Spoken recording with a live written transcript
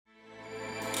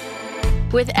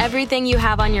With everything you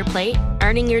have on your plate,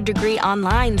 earning your degree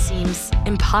online seems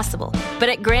impossible. But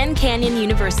at Grand Canyon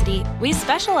University, we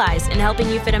specialize in helping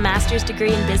you fit a master's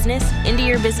degree in business into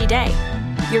your busy day.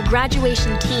 Your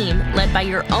graduation team, led by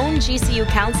your own GCU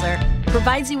counselor,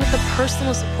 provides you with the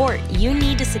personal support you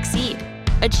need to succeed.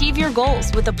 Achieve your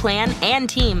goals with a plan and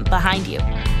team behind you.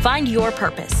 Find your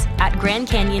purpose at Grand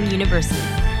Canyon University.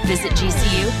 Visit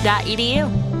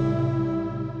gcu.edu.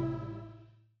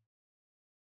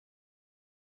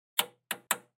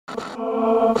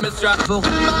 With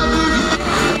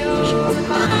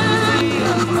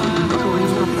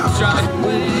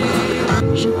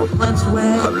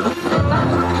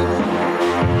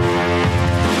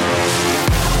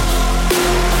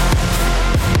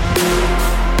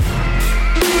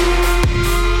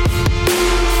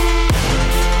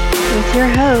your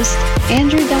host,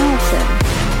 Andrew Donaldson.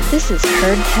 This is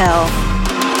Heard Tell.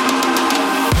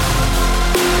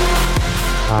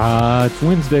 It's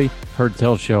Wednesday, Heard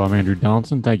Tell Show. I'm Andrew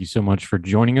Donaldson. Thank you so much for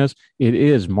joining us. It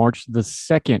is March the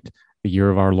 2nd, the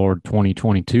year of our Lord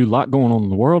 2022. A lot going on in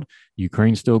the world.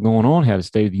 Ukraine still going on. Had a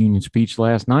State of the Union speech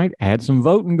last night. Had some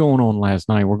voting going on last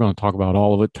night. We're going to talk about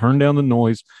all of it. Turn down the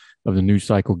noise of the news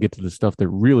cycle. Get to the stuff that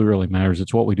really, really matters.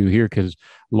 It's what we do here because,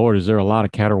 Lord, is there a lot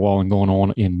of caterwauling going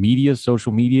on in media,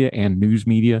 social media, and news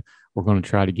media. We're going to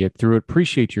try to get through it.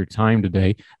 Appreciate your time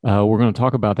today. We're going to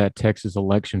talk about that Texas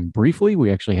election briefly.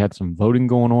 We actually had some voting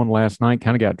going on last night.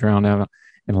 Kind of got drowned out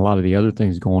in a lot of the other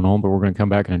things going on, but we're going to come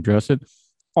back and address it.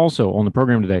 Also on the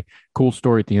program today, cool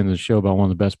story at the end of the show about one of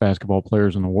the best basketball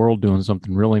players in the world doing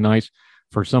something really nice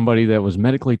for somebody that was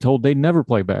medically told they'd never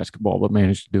play basketball, but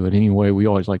managed to do it anyway. We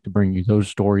always like to bring you those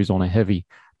stories on a heavy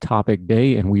topic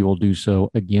day, and we will do so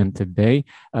again today.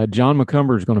 John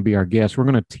McCumber is going to be our guest. We're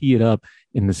going to tee it up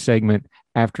in the segment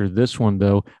after this one,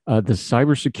 though. The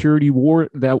cybersecurity war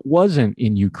that wasn't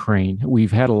in Ukraine.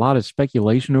 We've had a lot of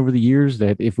speculation over the years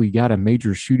that if we got a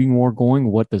major shooting war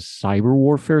going, what the cyber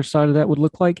warfare side of that would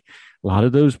look like. A lot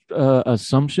of those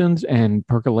assumptions and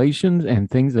percolations and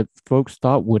things that folks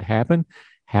thought would happen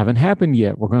haven't happened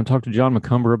yet. We're going to talk to John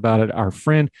McCumber about it. Our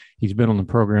friend, he's been on the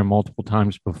program multiple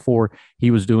times before. He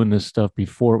was doing this stuff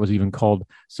before it was even called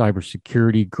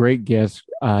cybersecurity. Great guest.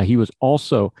 He was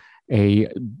also a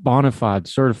bona fide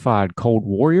certified Cold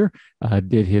Warrior,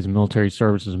 did his military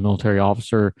service as a military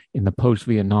officer in the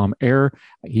post-Vietnam era.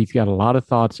 He's got a lot of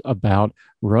thoughts about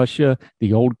Russia,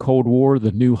 the old Cold War,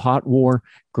 the new hot war.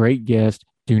 Great guest.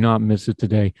 Do not miss it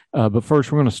today. But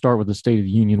first, we're going to start with the State of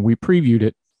the Union. We previewed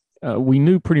it. We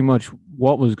knew pretty much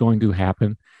what was going to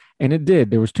happen, and it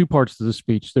did. There was two parts to the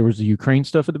speech. There was the Ukraine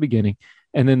stuff at the beginning,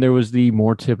 and then there was the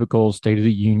more typical State of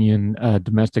the Union,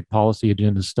 domestic policy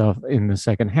agenda stuff in the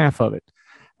second half of it.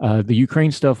 The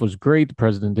Ukraine stuff was great. The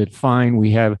president did fine.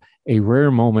 We have a rare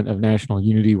moment of national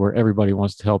unity where everybody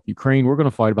wants to help Ukraine. We're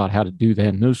going to fight about how to do that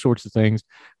and those sorts of things,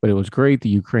 but it was great. The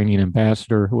Ukrainian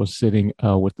ambassador who was sitting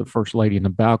with the first lady in the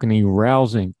balcony,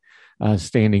 rousing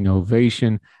standing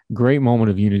ovation. Great moment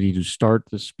of unity to start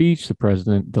the speech. The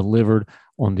president delivered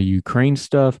on the Ukraine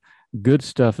stuff. Good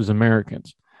stuff as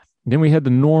Americans. Then we had the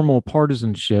normal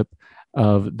partisanship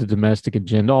of the domestic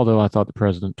agenda, although I thought the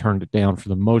president turned it down for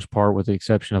the most part, with the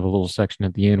exception of a little section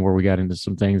at the end where we got into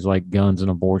some things like guns and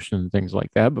abortion and things like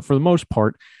that. But for the most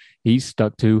part, he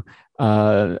stuck to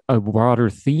a broader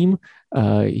theme.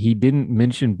 He didn't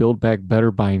mention Build Back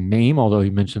Better by name, although he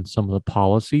mentioned some of the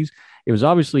policies. It was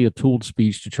obviously a tooled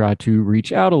speech to try to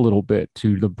reach out a little bit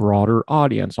to the broader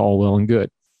audience, all well and good.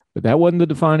 But that wasn't the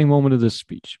defining moment of this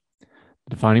speech.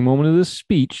 The defining moment of this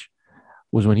speech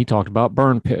was when he talked about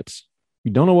burn pits.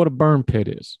 You don't know what a burn pit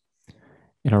is.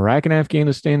 In Iraq and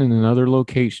Afghanistan and in other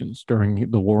locations during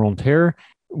the war on terror,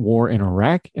 war in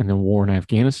Iraq and the war in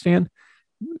Afghanistan,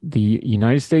 the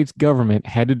United States government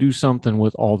had to do something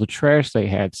with all the trash they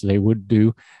had. So they would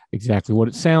do exactly what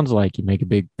it sounds like. You make a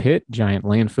big pit, giant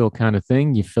landfill kind of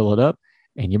thing, you fill it up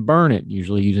and you burn it,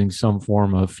 usually using some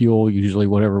form of fuel, usually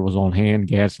whatever was on hand,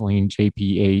 gasoline,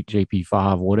 JP8,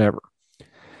 JP5, whatever.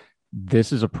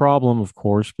 This is a problem, of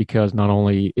course, because not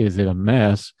only is it a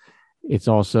mess, it's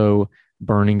also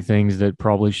burning things that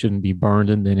probably shouldn't be burned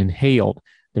and then inhaled.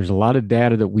 There's a lot of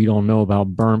data that we don't know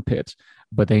about burn pits,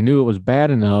 but they knew it was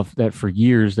bad enough that for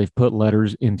years they've put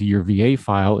letters into your VA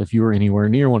file if you were anywhere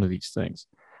near one of these things.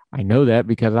 I know that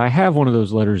because I have one of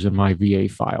those letters in my VA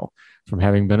file from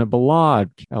having been at Balad,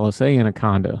 LSA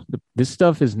Anaconda. This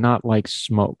stuff is not like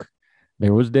smoke.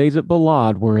 There was days at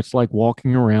Balad where it's like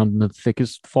walking around in the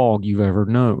thickest fog you've ever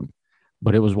known,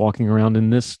 but it was walking around in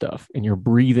this stuff and you're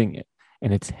breathing it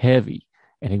and it's heavy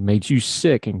and it makes you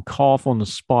sick and cough on the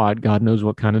spot. God knows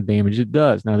what kind of damage it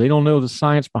does. Now, they don't know the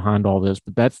science behind all this,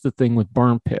 but that's the thing with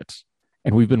burn pits.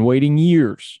 And we've been waiting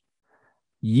years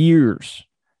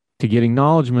to get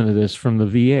acknowledgement of this from the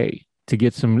VA, to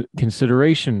get some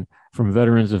consideration from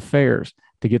Veterans Affairs,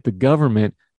 to get the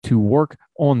government to work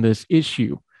on this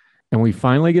issue. And we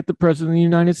finally get the President of the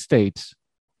United States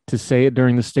to say it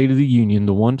during the State of the Union,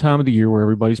 the one time of the year where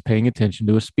everybody's paying attention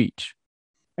to a speech.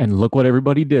 And look what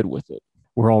everybody did with it.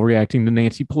 We're all reacting to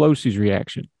Nancy Pelosi's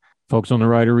reaction. Folks on the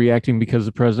right are reacting because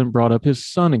the president brought up his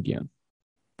son again.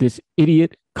 This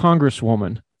idiot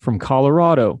congresswoman from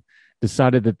Colorado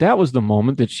decided that that was the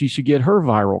moment that she should get her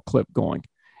viral clip going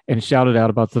and shouted out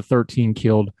about the 13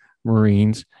 killed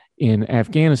Marines in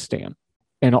Afghanistan.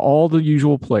 And all the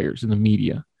usual players in the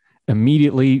media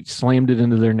immediately slammed it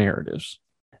into their narratives.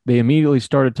 They immediately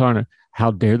started talking,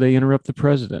 how dare they interrupt the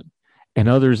president? And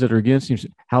others that are against him,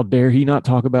 how dare he not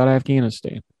talk about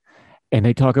Afghanistan? And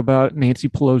they talk about Nancy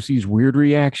Pelosi's weird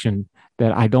reaction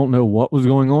that I don't know what was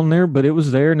going on there, but it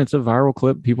was there and it's a viral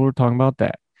clip. People were talking about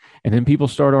that. And then people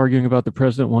start arguing about the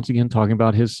president once again, talking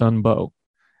about his son, Beau,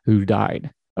 who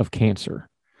died of cancer.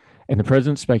 And the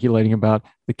president's speculating about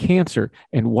the cancer.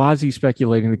 And why is he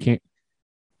speculating the cancer?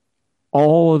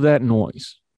 All of that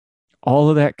noise, all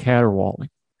of that caterwauling,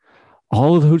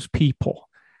 all of those people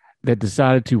that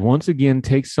decided to once again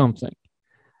take something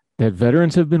that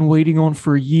veterans have been waiting on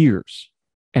for years,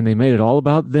 and they made it all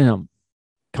about them.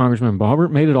 Congressman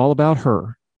Boebert made it all about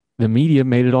her. The media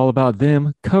made it all about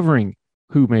them, covering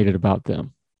who made it about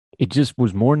them. It just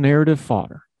was more narrative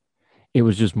fodder. It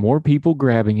was just more people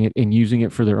grabbing it and using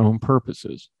it for their own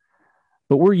purposes.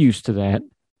 But we're used to that.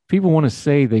 People want to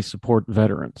say they support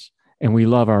veterans and we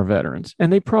love our veterans,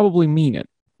 and they probably mean it.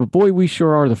 But boy, we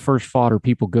sure are the first fodder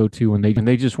people go to when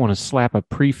they just want to slap a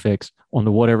prefix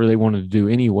onto whatever they wanted to do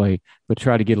anyway, but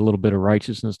try to get a little bit of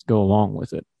righteousness to go along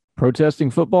with it. Protesting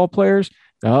football players,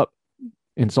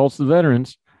 insults the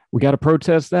veterans. We got to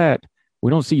protest that.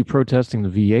 We don't see you protesting the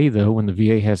VA, though, when the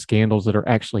VA has scandals that are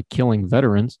actually killing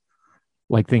veterans,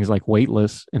 like things like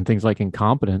waitlist and things like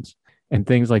incompetence and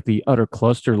things like the utter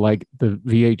cluster like the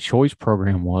VA choice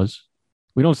program was.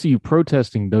 We don't see you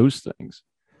protesting those things.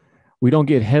 We don't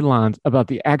get headlines about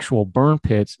the actual burn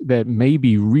pits that may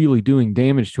be really doing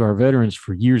damage to our veterans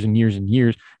for years and years and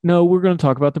years. No, we're going to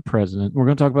talk about the president. We're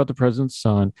going to talk about the president's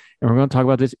son. And we're going to talk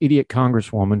about this idiot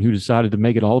congresswoman who decided to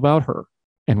make it all about her.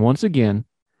 And once again,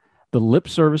 the lip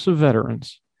service of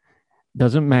veterans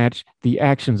doesn't match the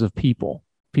actions of people.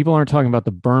 People aren't talking about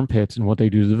the burn pits and what they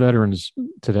do to the veterans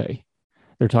today.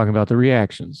 They're talking about the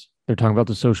reactions. They're talking about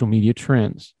the social media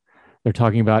trends. They're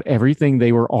talking about everything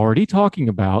they were already talking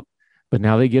about, but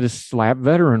now they get a slap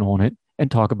veteran on it and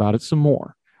talk about it some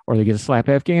more. Or they get a slap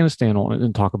Afghanistan on it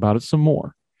and talk about it some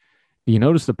more. Do you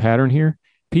notice the pattern here?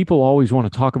 People always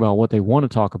want to talk about what they want to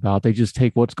talk about. They just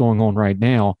take what's going on right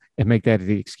now and make that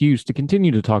the excuse to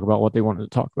continue to talk about what they wanted to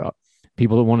talk about.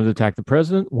 People that wanted to attack the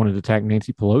president, wanted to attack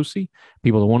Nancy Pelosi,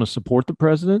 people that want to support the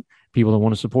president, people that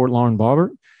want to support Lauren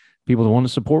Boebert, people that want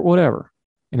to support whatever.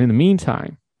 And in the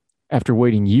meantime, after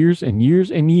waiting years and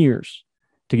years and years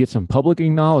to get some public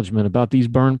acknowledgement about these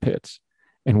burn pits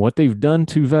and what they've done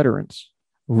to veterans,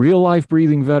 real life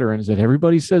breathing veterans that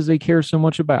everybody says they care so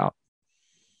much about,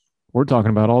 we're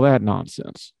talking about all that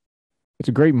nonsense. It's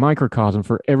a great microcosm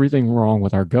for everything wrong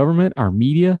with our government, our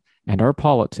media, and our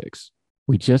politics.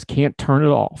 We just can't turn it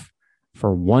off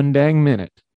for one dang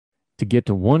minute to get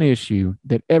to one issue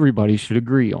that everybody should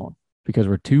agree on, because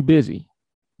we're too busy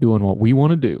doing what we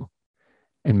want to do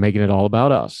and making it all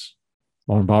about us.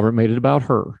 Lauren Boebert made it about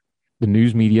her. The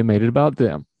news media made it about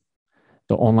them.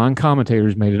 The online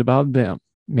commentators made it about them.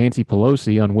 Nancy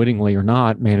Pelosi, unwittingly or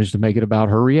not, managed to make it about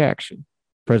her reaction.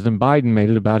 President Biden made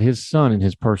it about his son and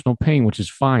his personal pain, which is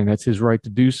fine. That's his right to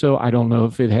do so. I don't know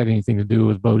if it had anything to do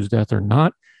with Beau's death or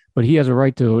not, but he has a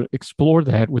right to explore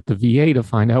that with the VA to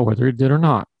find out whether it did or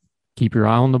not. Keep your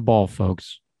eye on the ball,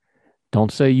 folks.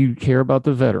 Don't say you care about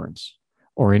the veterans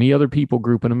or any other people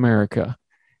group in America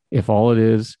if all it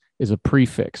is a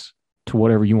prefix to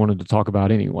whatever you wanted to talk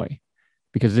about anyway,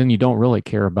 because then you don't really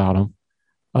care about them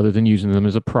other than using them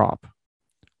as a prop,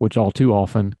 which all too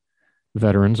often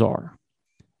veterans are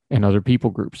and other people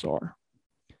groups are.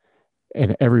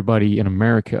 And everybody in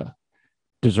America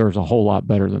deserves a whole lot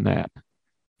better than that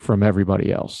from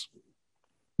everybody else.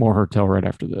 More Hertel right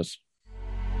after this.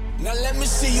 Now let me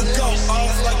see you go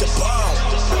off like a bomb.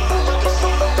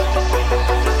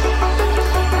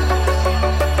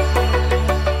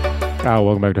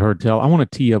 Welcome back to Hertel. I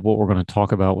want to tee up what we're going to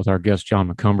talk about with our guest,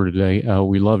 John McCumber, today.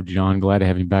 We love John. Glad to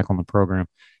have him back on the program.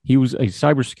 He was a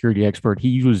cybersecurity expert.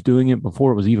 He was doing it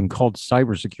before it was even called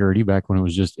cybersecurity, back when it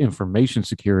was just information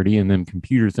security, and then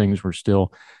computer things were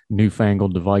still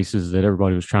newfangled devices that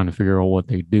everybody was trying to figure out what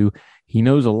they do. He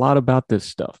knows a lot about this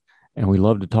stuff, and we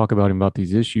love to talk about him about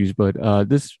these issues. But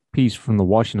this piece from the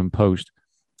Washington Post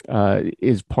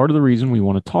is part of the reason we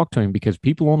want to talk to him, because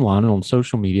people online and on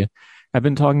social media have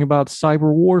been talking about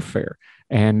cyber warfare.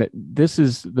 And this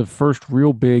is the first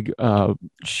real big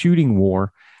shooting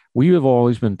war. We have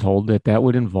always been told that that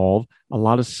would involve a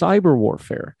lot of cyber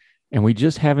warfare, and we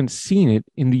just haven't seen it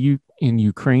in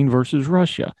Ukraine versus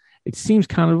Russia. It seems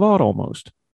kind of odd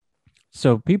almost.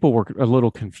 So people were a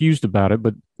little confused about it,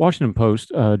 but Washington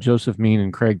Post, Joseph Mean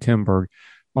and Craig Timberg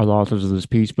are the authors of this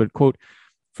piece. But, quote,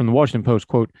 from the Washington Post,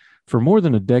 quote, for more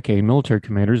than a decade, military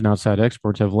commanders and outside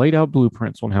experts have laid out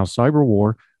blueprints on how cyber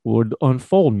war would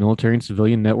unfold. Military and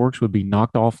civilian networks would be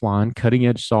knocked offline,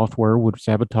 cutting-edge software would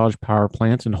sabotage power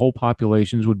plants, and whole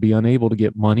populations would be unable to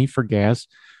get money for gas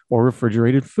or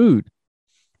refrigerated food.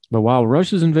 But while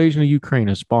Russia's invasion of Ukraine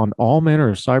has spawned all manner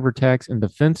of cyber attacks and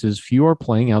defenses, few are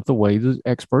playing out the way the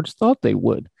experts thought they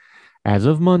would. As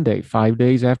of Monday, 5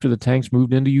 days after the tanks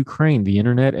moved into Ukraine, the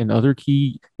internet and other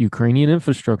key Ukrainian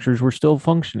infrastructures were still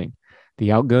functioning. The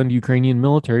outgunned Ukrainian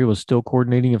military was still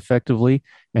coordinating effectively,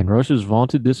 and Russia's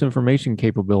vaunted disinformation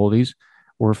capabilities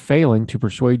were failing to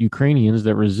persuade Ukrainians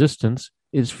that resistance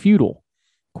is futile.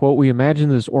 Quote, we imagine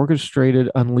this orchestrated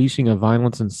unleashing of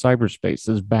violence in cyberspace,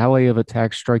 this ballet of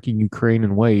attacks striking Ukraine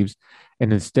in waves,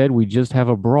 and instead we just have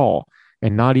a brawl,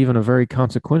 and not even a very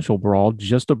consequential brawl,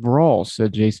 just a brawl,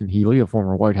 said Jason Healy, a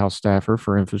former White House staffer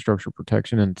for infrastructure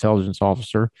protection and intelligence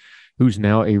officer, who's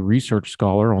now a research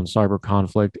scholar on cyber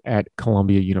conflict at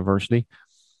Columbia University.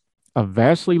 A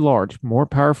vastly large, more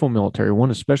powerful military,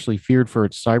 one especially feared for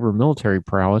its cyber military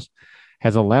prowess,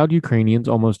 has allowed Ukrainians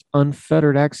almost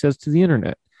unfettered access to the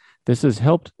internet. This has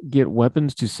helped get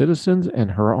weapons to citizens and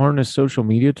harness social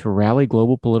media to rally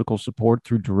global political support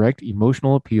through direct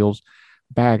emotional appeals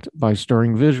backed by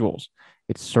stirring visuals.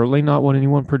 It's certainly not what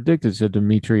anyone predicted, said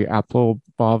Dmitry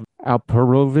Alperovich.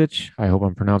 I hope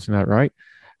I'm pronouncing that right.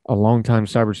 A longtime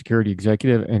cybersecurity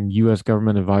executive and U.S.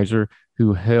 government advisor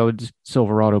who heads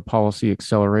Silverado Policy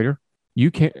Accelerator.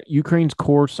 Ukraine's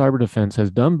core cyber defense has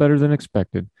done better than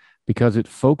expected because it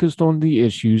focused on the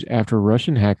issues after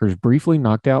Russian hackers briefly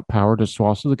knocked out power to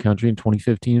swaths of the country in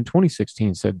 2015 and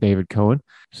 2016, said David Cohen,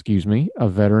 a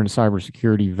veteran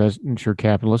cybersecurity venture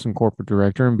capitalist and corporate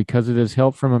director, and because it has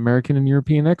help from American and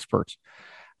European experts.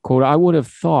 Quote, I would have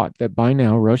thought that by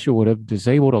now Russia would have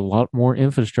disabled a lot more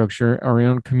infrastructure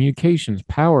around communications,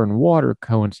 power, and water,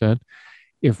 Cohen said.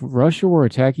 If Russia were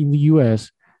attacking the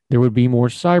U.S., there would be more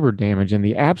cyber damage, and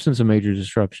the absence of major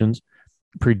disruptions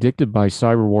predicted by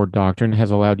cyber war doctrine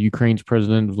has allowed Ukraine's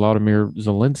President Vladimir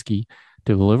Zelensky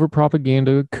to deliver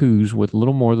propaganda coups with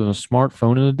little more than a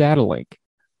smartphone and a data link.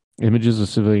 Images of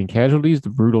civilian casualties, the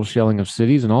brutal shelling of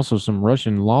cities, and also some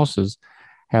Russian losses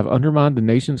have undermined the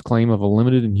nation's claim of a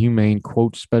limited and humane,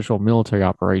 quote, special military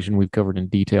operation. We've covered in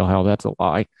detail how that's a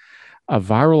lie. A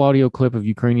viral audio clip of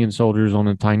Ukrainian soldiers on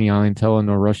a tiny island telling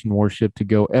a Russian warship to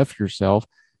go F yourself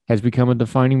has become a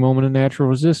defining moment of natural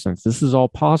resistance. This is all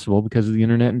possible because of the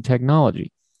internet and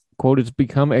technology. Quote, it's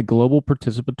become a global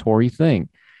participatory thing.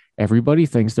 Everybody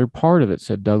thinks they're part of it,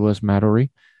 said Douglas Madory,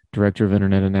 director of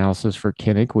internet analysis for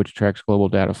Kinnick, which tracks global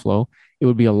data flow. It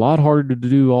would be a lot harder to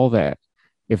do all that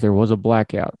if there was a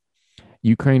blackout.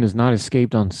 Ukraine has not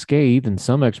escaped unscathed, and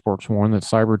some experts warn that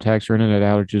cyber attacks or internet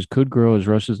outages could grow as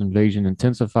Russia's invasion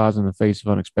intensifies in the face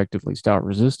of unexpectedly stout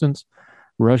resistance.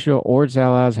 Russia or its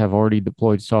allies have already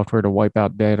deployed software to wipe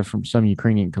out data from some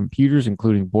Ukrainian computers,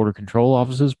 including border control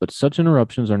offices, but such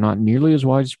interruptions are not nearly as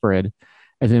widespread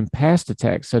as in past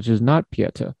attacks, such as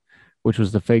NotPetya, which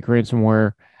was the fake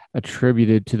ransomware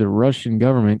attributed to the Russian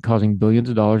government, causing billions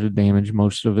of dollars of damage,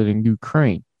 most of it in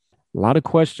Ukraine. A lot of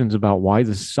questions about why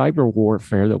the cyber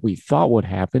warfare that we thought would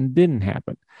happen didn't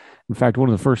happen. In fact, one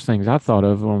of the first things I thought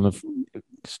of on the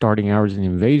starting hours of the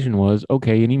invasion was,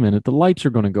 okay, any minute the lights are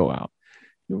going to go out.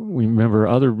 We remember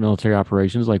other military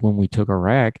operations, like when we took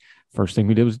Iraq, first thing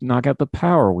we did was knock out the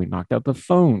power. We knocked out the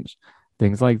phones,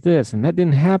 things like this. And that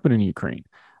didn't happen in Ukraine.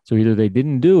 So either they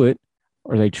didn't do it,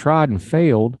 or they tried and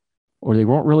failed, or they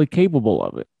weren't really capable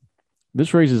of it.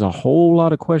 This raises a whole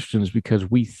lot of questions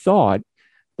because we thought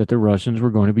that the Russians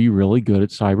were going to be really good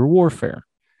at cyber warfare.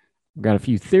 I've got a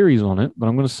few theories on it, but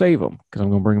I'm going to save them because I'm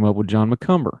going to bring them up with John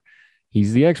McCumber.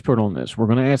 He's the expert on this. We're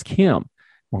going to ask him.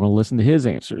 We're going to listen to his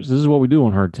answers. This is what we do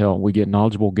on Heard Tell. We get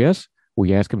knowledgeable guests,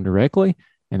 we ask them directly,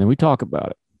 and then we talk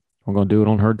about it. We're going to do it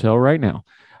on Heard Tell right now.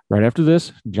 Right after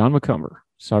this, John McCumber,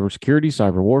 cybersecurity,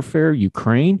 cyber warfare,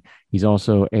 Ukraine. He's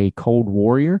also a Cold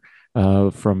Warrior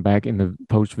from back in the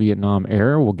post-Vietnam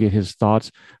era. We'll get his thoughts,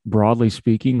 broadly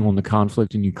speaking, on the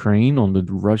conflict in Ukraine, on the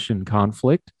Russian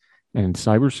conflict, and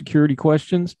cybersecurity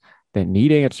questions that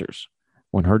need answers.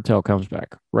 when Heard Tell comes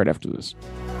back right after this.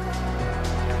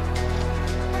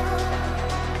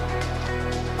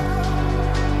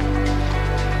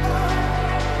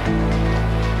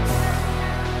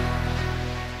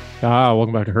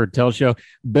 Welcome back to Heard Tell Show.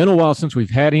 Been a while since we've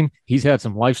had him. He's had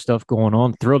some life stuff going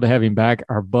on. Thrilled to have him back.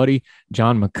 Our buddy,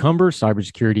 John McCumber,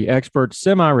 cybersecurity expert,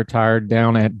 semi-retired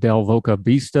down at Del Boca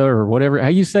Vista or whatever. How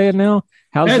you say it now?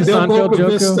 How's the Seinfeld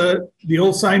joke? Vista, the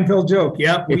old Seinfeld joke.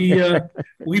 Yeah,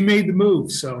 we made the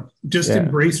move. So just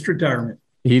embraced retirement.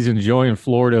 He's enjoying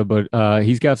Florida, but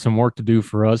he's got some work to do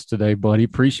for us today, buddy.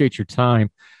 Appreciate your time.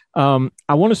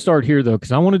 I want to start here, though,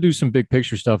 because I want to do some big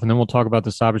picture stuff, and then we'll talk about the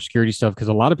cybersecurity stuff, because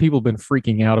a lot of people have been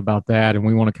freaking out about that, and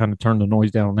we want to kind of turn the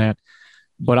noise down on that.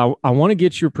 But I want to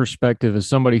get your perspective as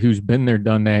somebody who's been there,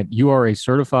 done that. You are a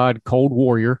certified Cold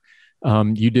Warrior.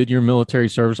 You did your military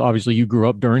service. Obviously, you grew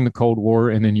up during the Cold War,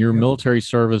 and then your military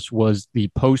service was the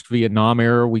post-Vietnam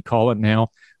era, we call it now,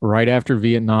 right after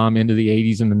Vietnam into the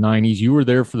 80s and the 90s. You were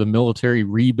there for the military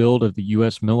rebuild of the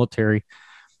U.S. military.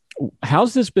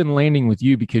 How's this been landing with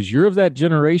you? Because you're of that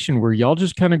generation where y'all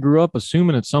just kind of grew up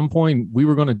assuming at some point we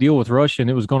were going to deal with Russia and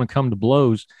it was going to come to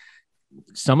blows.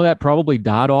 Some of that probably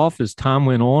died off as time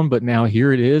went on, but now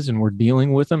here it is and we're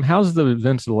dealing with them. How's the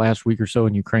events of the last week or so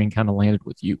in Ukraine kind of landed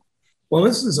with you? Well,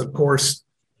 this is, of course,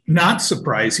 not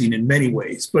surprising in many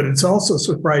ways, but it's also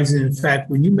surprising. In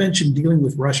fact, when you mentioned dealing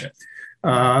with Russia,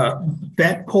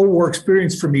 that Cold War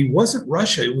experience for me wasn't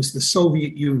Russia. It was the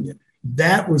Soviet Union.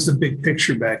 That was the big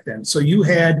picture back then. So you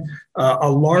had a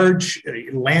large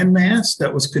landmass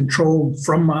that was controlled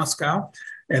from Moscow.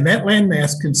 And that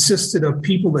landmass consisted of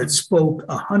people that spoke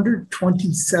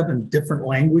 127 different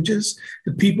languages,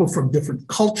 the people from different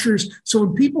cultures. So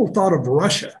when people thought of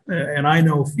Russia, and I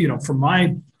know, from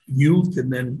my youth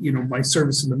and then, my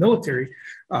service in the military,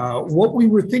 what we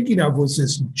were thinking of was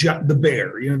the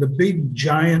bear, the big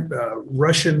giant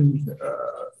Russian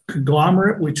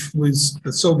conglomerate, which was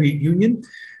the Soviet Union.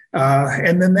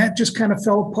 And then that just kind of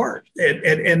fell apart.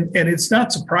 And it's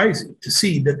not surprising to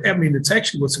see that. I mean, it's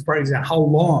actually what's surprising how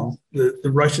long the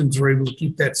Russians were able to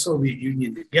keep that Soviet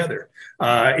Union together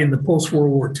in the post-World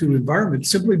War II environment,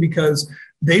 simply because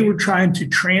they were trying to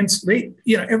translate,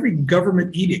 every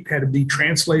government edict had to be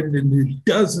translated into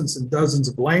dozens and dozens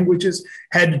of languages,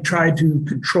 had to try to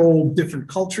control different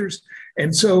cultures.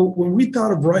 And so when we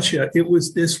thought of Russia, it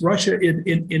was this Russia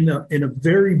in a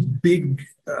very big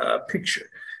picture.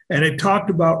 And it talked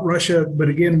about Russia, but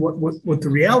again, what the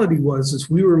reality was is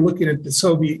we were looking at the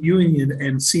Soviet Union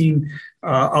and seeing,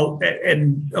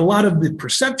 and a lot of the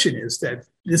perception is that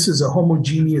this is a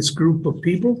homogeneous group of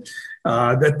people,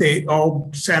 that they all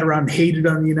sat around and hated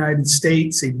on the United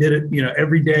States. They did it,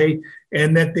 every day,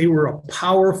 and that they were a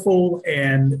powerful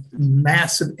and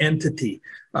massive entity.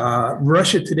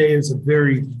 Russia today is a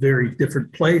very, very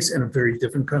different place and a very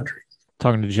different country.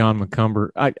 Talking to John McCumber,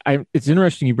 it's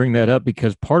interesting you bring that up,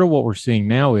 because part of what we're seeing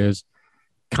now is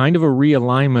kind of a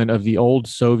realignment of the old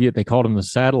Soviet. They called them the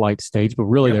satellite states, but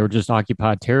really they were just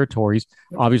occupied territories.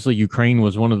 Obviously, Ukraine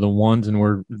was one of the ones, and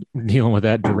we're dealing with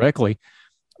that directly.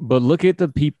 But look at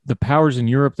the powers in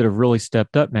Europe that have really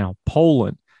stepped up now.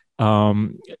 Poland,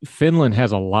 Finland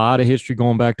has a lot of history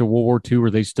going back to World War II,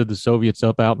 where they stood the Soviets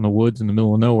up out in the woods in the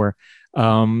middle of nowhere.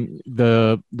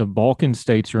 The Balkan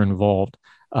states are involved.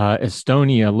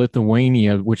 Estonia,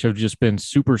 Lithuania, which have just been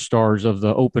superstars of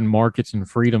the open markets and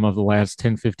freedom of the last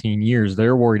 10, 15 years,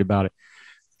 they're worried about it.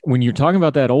 When you're talking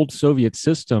about that old Soviet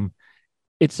system,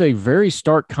 it's a very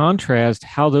stark contrast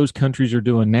how those countries are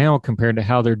doing now compared to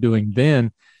how they're doing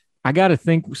then. I got to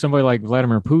think somebody like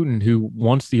Vladimir Putin, who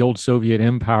wants the old Soviet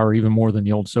empire even more than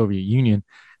the old Soviet Union,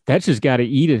 that's just got to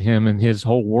eat at him and his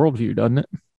whole worldview, doesn't it?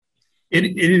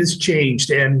 It has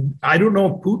changed, and I don't know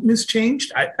if Putin has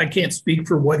changed. I can't speak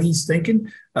for what he's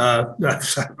thinking.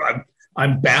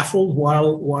 I'm baffled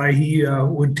why he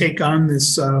would take on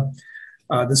this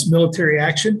military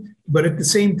action. But at the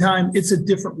same time, it's a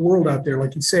different world out there.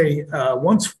 Like you say,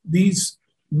 once these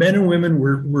men and women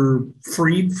were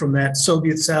freed from that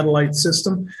Soviet satellite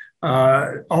system,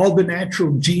 all the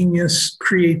natural genius,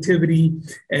 creativity,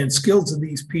 and skills of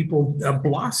these people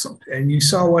blossomed. And you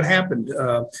saw what happened.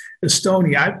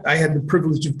 Estonia, I had the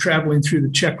privilege of traveling through the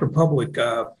Czech Republic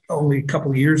only a couple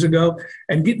of years ago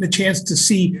and getting the chance to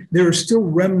see there are still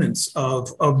remnants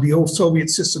of the old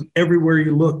Soviet system everywhere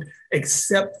you looked,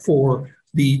 except for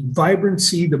the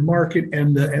vibrancy, the market,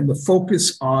 and the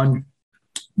focus on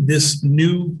this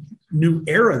new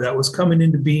era that was coming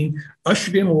into being,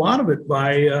 ushered in a lot of it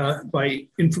by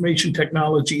information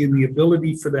technology and the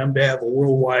ability for them to have a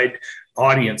worldwide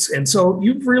audience. And so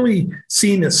you've really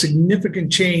seen a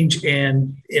significant change,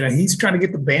 and he's trying to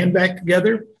get the band back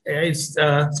together. it's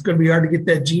going to be hard to get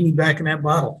that genie back in that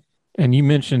bottle. And you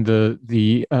mentioned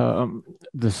the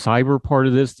cyber part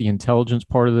of this, the intelligence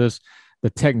part of this, the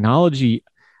technology.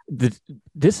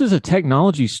 This is a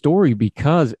technology story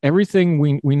because everything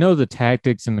we know, the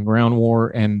tactics and the ground war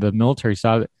and the military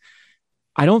side of it.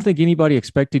 I don't think anybody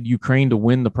expected Ukraine to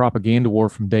win the propaganda war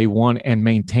from day one and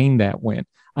maintain that win.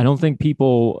 I don't think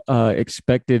people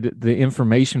expected the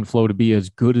information flow to be as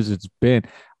good as it's been.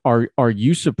 Are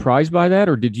you surprised by that,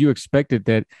 or did you expect it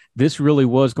that this really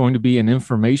was going to be an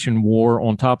information war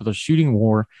on top of the shooting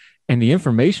war? And the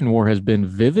information war has been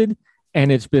vivid,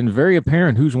 and it's been very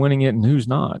apparent who's winning it and who's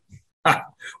not.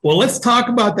 Well, let's talk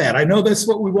about that. I know that's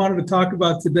what we wanted to talk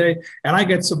about today, and I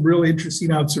got some really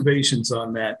interesting observations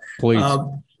on that. Please.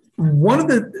 One of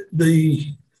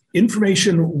the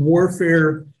information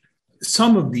warfare,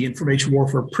 some of the information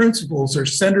warfare principles are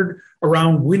centered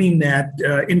around winning that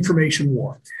information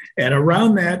war. And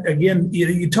around that, again,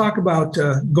 you talk about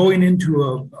going into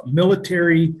a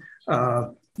military,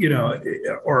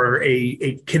 or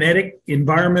a kinetic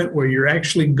environment where you're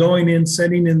actually going in,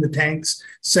 sending in the tanks,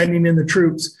 sending in the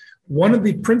troops. One of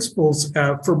the principles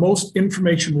for most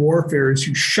information warfare is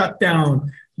you shut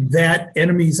down that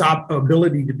enemy's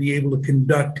ability to be able to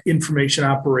conduct information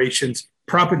operations,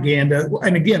 propaganda.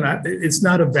 And again, it's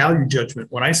not a value judgment.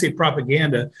 When I say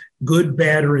propaganda, good,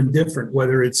 bad, or indifferent,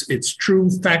 whether it's true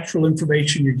factual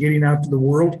information you're getting out to the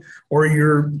world or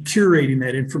you're curating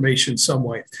that information some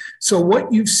way. So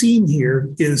what you've seen here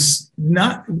is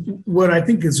not what I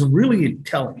think is really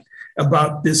telling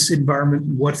about this environment.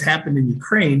 What's happened in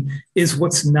Ukraine is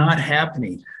what's not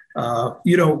happening. Again,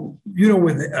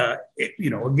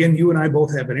 you and I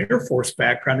both have an Air Force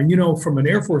background, and from an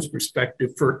Air Force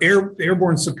perspective, for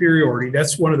airborne superiority,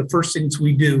 that's one of the first things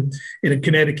we do in a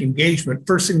kinetic engagement.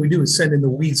 First thing we do is send in the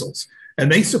weasels,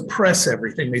 and they suppress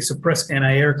everything. They suppress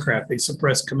anti-aircraft, they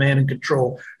suppress command and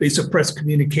control, they suppress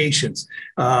communications.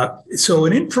 So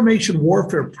an information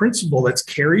warfare principle that's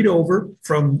carried over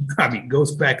from,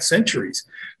 goes back centuries.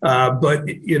 But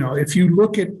if you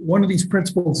look at one of these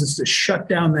principles is to shut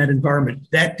down that environment.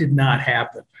 That did not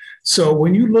happen. So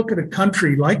when you look at a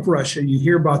country like Russia, you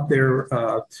hear about their,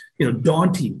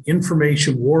 daunting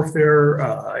information warfare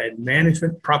and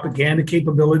management propaganda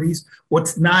capabilities.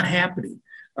 What's not happening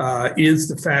is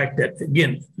the fact that,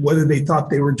 again, whether they thought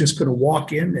they were just going to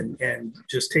walk in and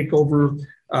just take over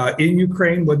in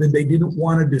Ukraine, whether they didn't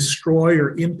want to destroy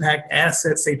or impact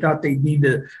assets they thought they'd need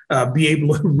to be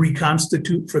able to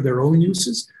reconstitute for their own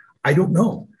uses, I don't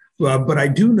know. But I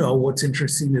do know what's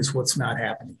interesting is what's not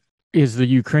happening. Is the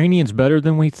Ukrainians better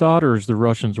than we thought, or is the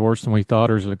Russians worse than we thought,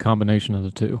 or is it a combination of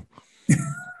the two?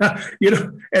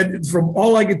 And from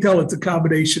all I can tell, it's a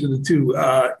combination of the two.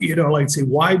 Like I say,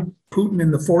 why Putin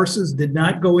and the forces did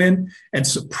not go in and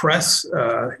suppress,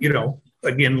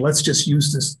 again, let's just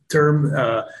use this term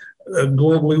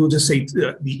globally, we'll just say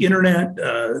the internet,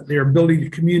 their ability to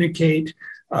communicate,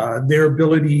 their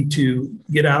ability to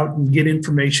get out and get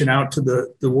information out to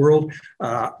the world.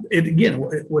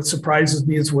 What surprises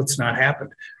me is what's not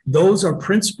happened. Those are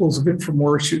principles of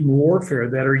information warfare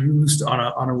that are used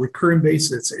on a recurring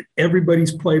basis. It's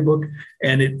everybody's playbook,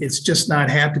 and it's just not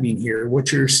happening here.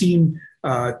 What you're seeing,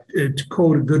 to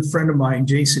quote a good friend of mine,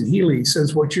 Jason Healy,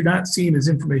 says, what you're not seeing is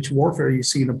information warfare, you're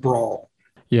seeing a brawl.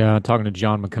 Yeah, talking to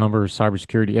John McCumber,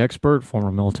 cybersecurity expert,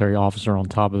 former military officer on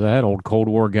top of that, old Cold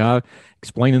War guy,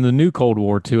 explaining the new Cold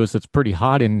War to us that's pretty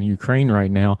hot in Ukraine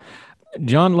right now.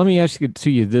 John, let me ask it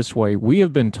to you this way. We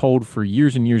have been told for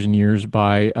years and years and years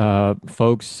by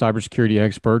folks, cybersecurity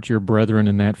experts, your brethren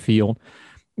in that field,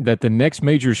 that the next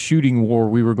major shooting war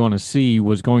we were going to see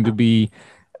was going to be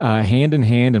hand in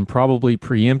hand and probably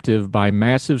preemptive by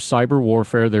massive cyber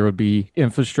warfare. There would be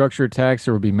infrastructure attacks.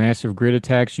 There would be massive grid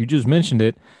attacks. You just mentioned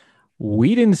it.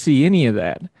 We didn't see any of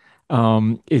that.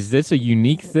 Is this a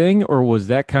unique thing, or was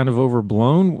that kind of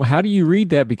overblown? How do you read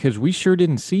that? Because we sure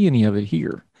didn't see any of it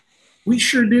here. We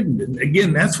sure didn't. And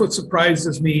again, that's what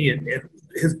surprises me, and it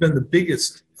has been the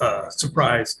biggest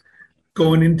surprise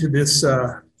going into this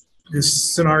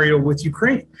scenario with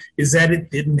Ukraine, is that it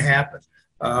didn't happen.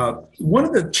 One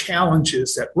of the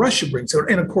challenges that Russia brings out,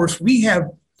 and of course we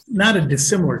have not a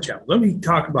dissimilar challenge. Let me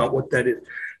talk about what that is.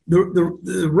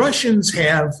 The Russians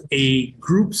have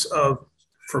groups of,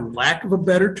 for lack of a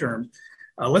better term,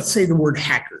 let's say the word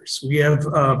hackers. We have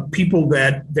people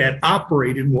that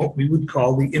operate in what we would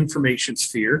call the information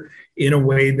sphere in a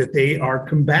way that they are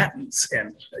combatants.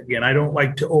 And again, I don't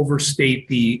like to overstate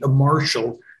the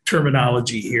martial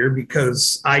terminology here,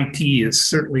 because IT is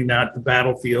certainly not the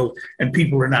battlefield and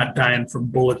people are not dying from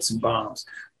bullets and bombs.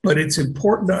 But it's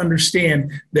important to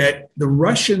understand that the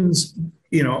Russians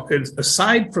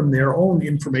aside from their own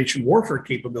information warfare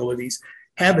capabilities,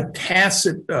 have a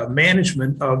tacit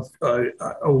management of a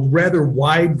rather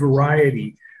wide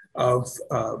variety of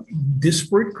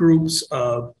disparate groups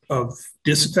of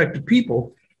disaffected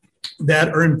people that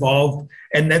are involved,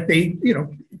 and that they,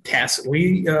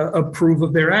 tacitly approve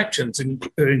of their actions,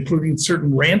 including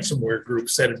certain ransomware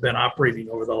groups that have been operating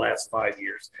over the last 5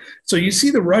 years. So you see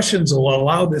the Russians will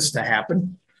allow this to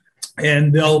happen.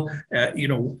 And they'll,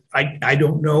 I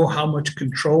don't know how much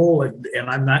control, and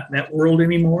I'm not in that world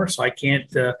anymore, so I can't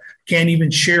even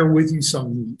share with you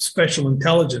some special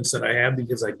intelligence that I have,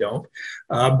 because I don't.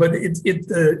 But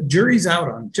the jury's out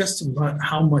on just about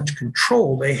how much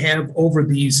control they have over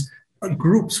these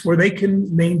groups where they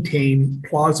can maintain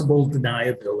plausible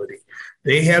deniability.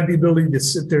 They have the ability to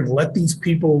sit there and let these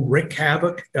people wreak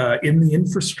havoc in the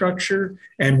infrastructure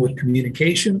and with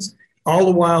communications, all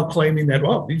the while claiming that,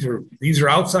 well, these are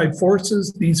outside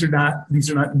forces. These are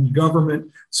not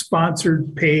government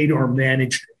sponsored, paid, or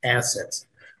managed assets.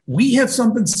 We have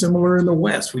something similar in the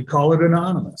West. We call it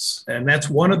Anonymous. And that's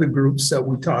one of the groups that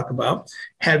we talk about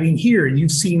having here. And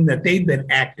you've seen that they've been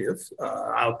active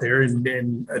out there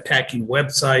in attacking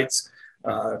websites,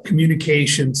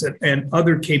 communications, and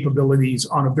other capabilities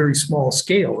on a very small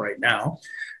scale right now.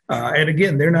 And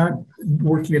again, they're not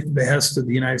working at the behest of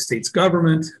the United States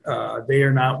government. They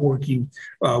are not working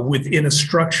within a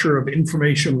structure of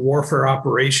information warfare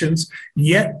operations.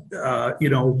 Yet,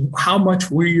 how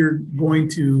much we're going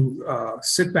to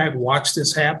sit back, watch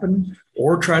this happen,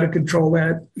 or try to control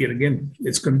that, again,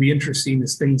 it's going to be interesting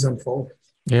as things unfold.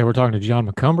 Yeah, we're talking to John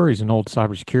McCumber. He's an old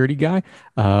cybersecurity guy,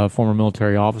 former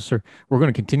military officer. We're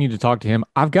going to continue to talk to him.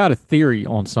 I've got a theory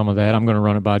on some of that. I'm going to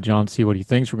run it by John, see what he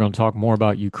thinks. We're going to talk more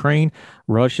about Ukraine,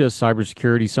 Russia,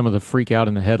 cybersecurity, some of the freak out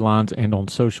in the headlines and on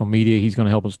social media. He's going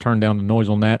to help us turn down the noise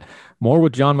on that. More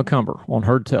with John McCumber on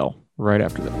Heard Tell right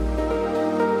after that.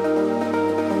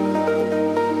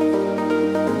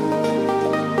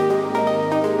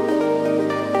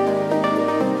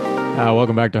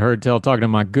 Welcome back to Heard Tell, talking to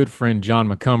my good friend John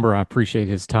McCumber. I appreciate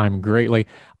his time greatly.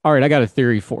 All right, I got a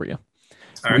theory for you.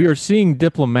 Right. We are seeing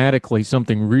diplomatically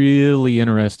something really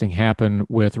interesting happen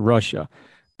with Russia.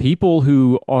 People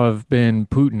who have been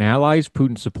Putin allies,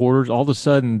 Putin supporters, all of a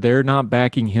sudden they're not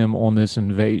backing him on this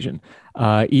invasion.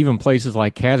 Even places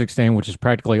like Kazakhstan, which has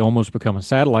practically almost become a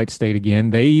satellite state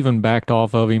again, they even backed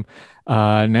off of him.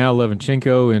 Now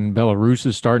Levchenko in Belarus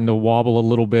is starting to wobble a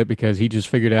little bit because he just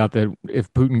figured out that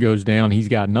if Putin goes down, he's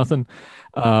got nothing.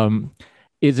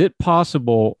 Is it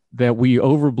possible that we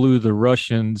overblew the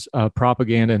Russians'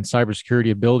 propaganda and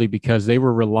cybersecurity ability because they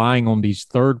were relying on these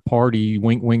third-party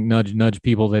wink, wink, nudge, nudge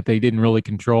people that they didn't really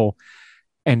control?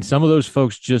 And some of those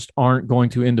folks just aren't going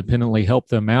to independently help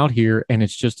them out here. And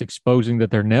it's just exposing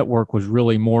that their network was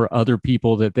really more other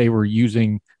people that they were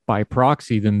using by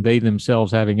proxy than they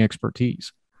themselves having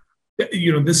expertise.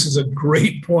 This is a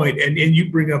great point. And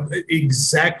you bring up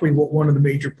exactly what one of the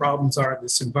major problems are in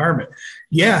this environment.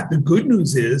 Yeah, the good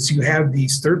news is you have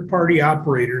these third-party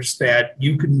operators that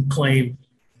you can claim,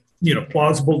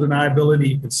 plausible deniability.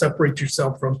 You can separate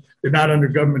yourself from. They're not under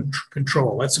government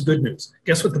control. That's the good news.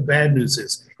 Guess what the bad news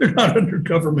is? They're not under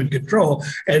government control,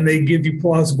 and they give you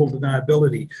plausible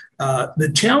deniability.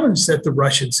 The challenge that the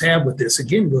Russians have with this,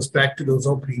 again, goes back to those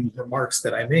opening remarks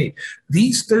that I made.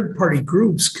 These third-party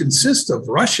groups consist of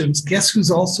Russians. Guess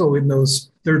who's also in those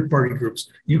third-party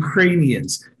groups?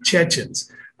 Ukrainians,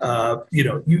 Chechens,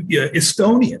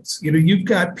 Estonians. You've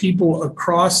got people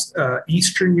across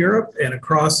Eastern Europe and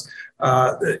across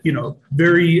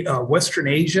very Western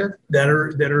Asia that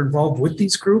are involved with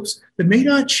these groups that may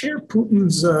not share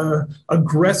Putin's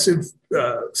aggressive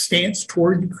stance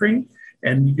toward Ukraine.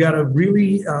 And you got to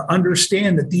really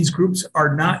understand that these groups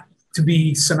are not to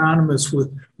be synonymous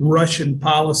with Russian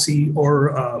policy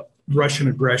or Russian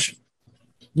aggression.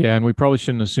 Yeah, and we probably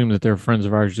shouldn't assume that they're friends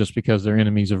of ours just because they're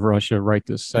enemies of Russia right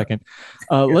this second.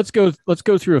 Let's go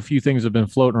through a few things that have been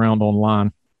floating around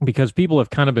online because people have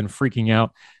kind of been freaking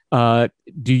out.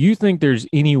 Do you think there's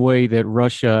any way that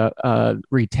Russia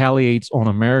retaliates on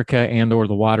America and or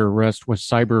the wider West with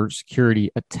cybersecurity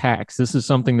attacks? This is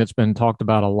something that's been talked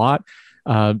about a lot.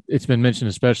 It's been mentioned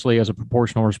especially as a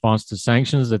proportional response to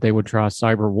sanctions that they would try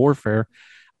cyber warfare.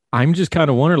 I'm just kind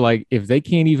of wondering, if they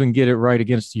can't even get it right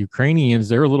against the Ukrainians,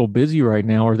 they're a little busy right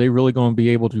now. Are they really going to be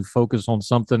able to focus on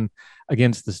something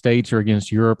against the States or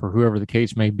against Europe or whoever the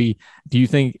case may be? Do you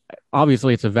think,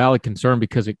 obviously it's a valid concern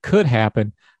because it could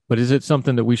happen, but is it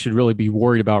something that we should really be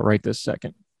worried about right this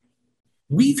second?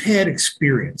 We've had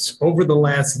experience over the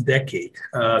last decade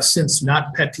since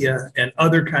NotPetya and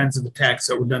other kinds of attacks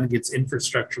that were done against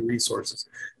infrastructure resources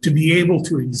to be able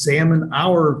to examine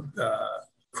our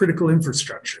critical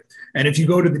infrastructure. And if you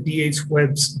go to the DHS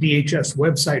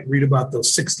website, read about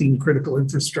those 16 critical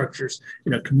infrastructures,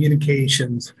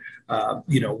 communications,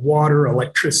 water,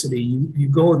 electricity, you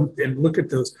go and look at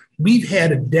those. We've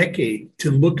had a decade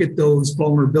to look at those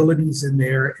vulnerabilities in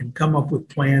there and come up with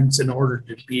plans in order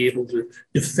to be able to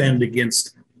defend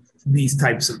against these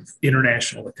types of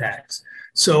international attacks.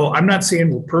 So I'm not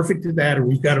saying we're perfect at that or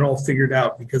we've got it all figured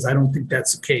out, because I don't think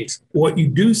that's the case. What you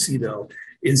do see, though,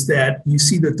 is that you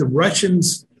see that the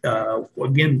Russians,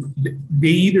 again, they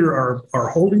either are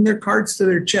holding their cards to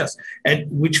their chest, at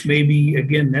which maybe,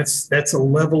 again, that's a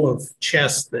level of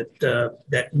chess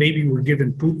that maybe we're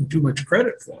giving Putin too much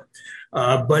credit for.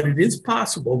 But it is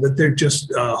possible that they're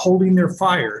just holding their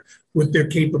fire with their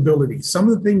capabilities. Some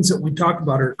of the things that we talk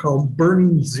about are called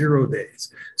burning 0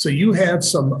 days. So you have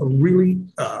some really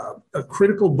a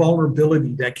critical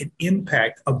vulnerability that can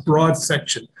impact a broad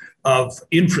section of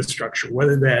infrastructure,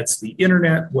 whether that's the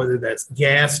internet, whether that's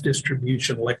gas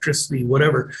distribution, electricity,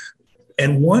 whatever.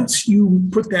 And once you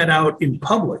put that out in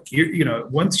public,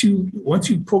 once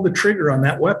you pull the trigger on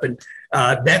that weapon,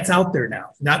 that's out there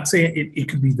now. Not saying it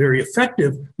could be very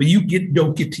effective, but you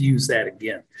don't get to use that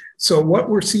again. So what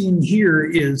we're seeing here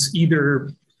is either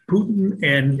Putin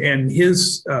and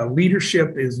his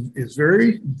leadership is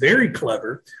very, very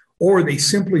clever, or they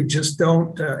simply just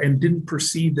don't and didn't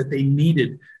perceive that they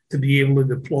needed to be able to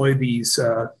deploy these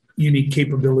unique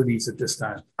capabilities at this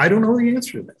time. I don't know the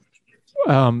answer to that.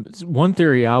 One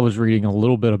theory I was reading a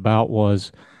little bit about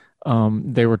was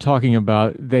they were talking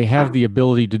about they have the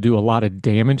ability to do a lot of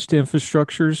damage to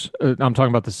infrastructures. I'm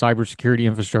talking about the cybersecurity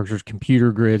infrastructures,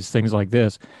 computer grids, things like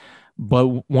this.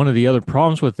 But one of the other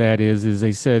problems with that is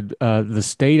they said the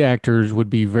state actors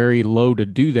would be very low to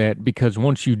do that, because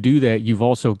once you do that, you've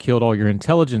also killed all your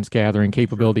intelligence gathering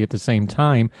capability at the same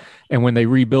time. And when they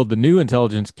rebuild the new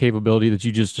intelligence capability that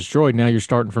you just destroyed, now you're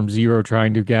starting from zero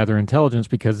trying to gather intelligence,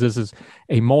 because this is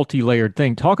a multi-layered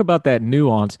thing. Talk about that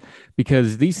nuance,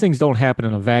 because these things don't happen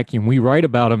in a vacuum. We write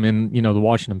about them in, the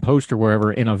Washington Post or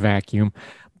wherever in a vacuum,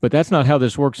 but that's not how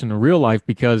this works in the real life,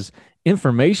 because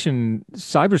information,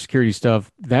 cybersecurity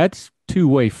stuff, that's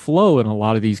two-way flow in a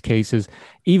lot of these cases.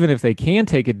 Even if they can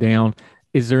take it down,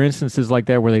 is there instances like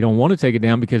that where they don't want to take it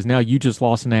down because now you just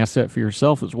lost an asset for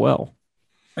yourself as well?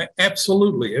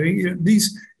 Absolutely. I mean,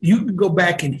 you can go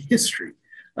back in history,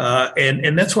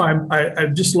 and that's why I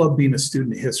just love being a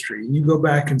student of history. And you go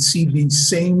back and see these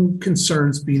same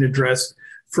concerns being addressed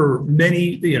for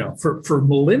many, for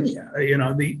millennia.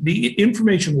 The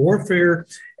information warfare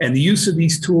and the use of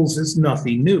these tools is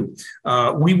nothing new.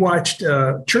 We watched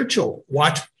Churchill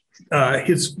watch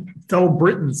his fellow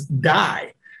Britons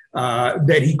die,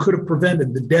 that he could have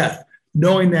prevented the death,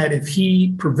 knowing that if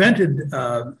he prevented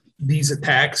these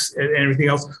attacks and everything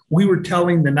else, we were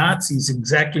telling the Nazis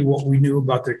exactly what we knew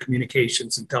about their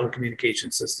communications and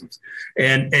telecommunication systems.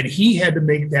 And he had to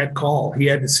make that call. He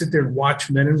had to sit there and watch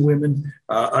men and women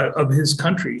of his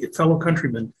country, fellow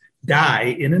countrymen,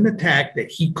 die in an attack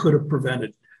that he could have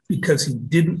prevented, because he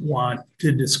didn't want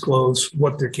to disclose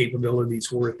what their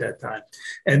capabilities were at that time.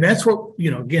 And that's what,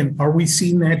 again, are we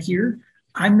seeing that here?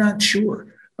 I'm not sure.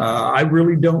 I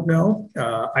really don't know.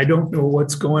 I don't know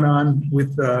what's going on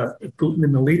with Putin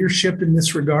and the leadership in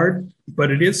this regard,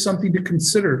 but it is something to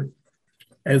consider.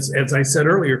 As I said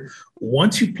earlier,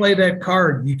 once you play that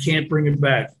card, you can't bring it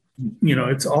back.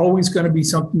 It's always going to be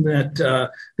something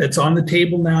that's on the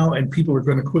table now, and people are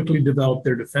going to quickly develop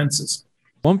their defenses.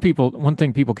 One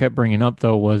thing people kept bringing up,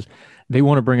 though, was they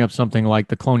want to bring up something like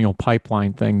the Colonial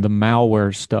Pipeline thing, the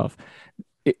malware stuff.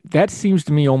 That seems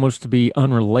to me almost to be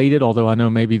unrelated, although I know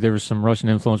maybe there was some Russian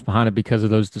influence behind it because of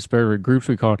those disparate groups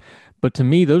we call it. But to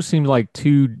me, those seem like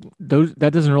that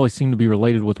doesn't really seem to be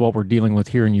related with what we're dealing with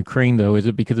here in Ukraine, though. Is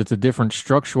it because it's a different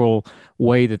structural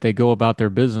way that they go about their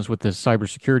business with this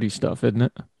cybersecurity stuff, isn't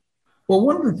it? Well,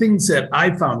 one of the things that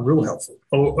I found real helpful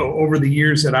over the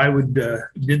years that I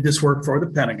did this work for the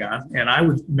Pentagon, and I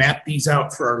would map these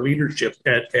out for our leadership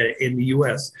in the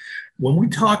U.S., when we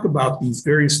talk about these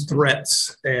various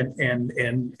threats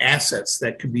and assets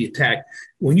that could be attacked,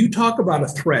 when you talk about a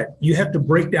threat, you have to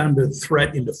break down the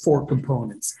threat into 4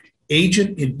 components: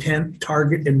 agent, intent,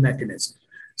 target, and mechanism.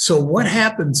 So what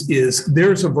happens is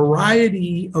there's a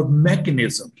variety of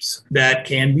mechanisms that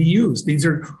can be used. These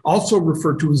are also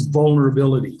referred to as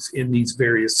vulnerabilities in these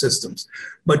various systems.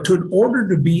 But in order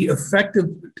to be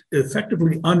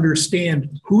effectively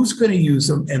understand who's going to use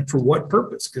them and for what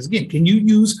purpose, because again, can you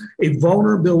use a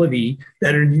vulnerability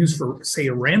that are used for, say,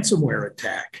 a ransomware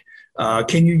attack?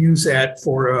 Can you use that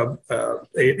for an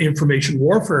information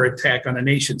warfare attack on a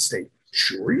nation state?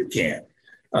 Sure, you can.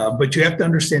 But you have to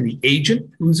understand the agent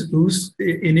who's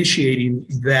initiating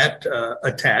that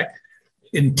attack,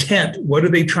 intent, what are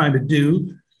they trying to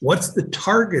do? What's the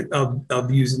target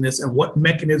of using this, and what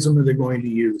mechanism are they going to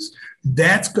use?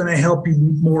 That's going to help you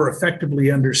more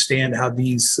effectively understand how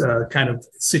these kind of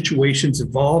situations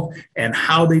evolve and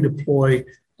how they deploy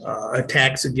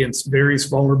attacks against various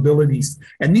vulnerabilities.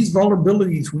 And these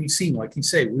vulnerabilities we've seen, like you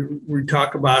say, we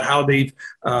talk about how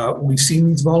we've seen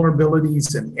these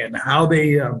vulnerabilities and how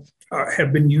they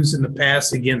have been used in the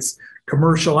past against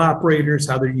commercial operators,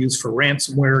 how they're used for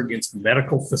ransomware against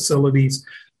medical facilities.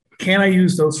 Can I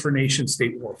use those for nation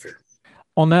state warfare?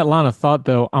 On that line of thought,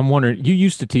 though, I'm wondering, you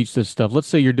used to teach this stuff. Let's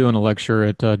say you're doing a lecture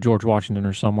at George Washington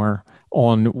or somewhere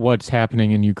on what's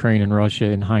happening in Ukraine and Russia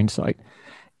in hindsight.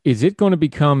 Is it going to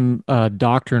become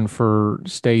doctrine for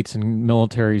states and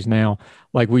militaries now?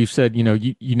 Like we've said,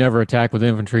 you never attack with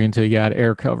infantry until you got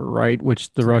air cover, right?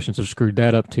 Which the Russians have screwed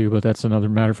that up too, but that's another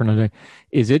matter for another day.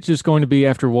 Is it just going to be,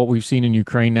 after what we've seen in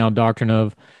Ukraine now, doctrine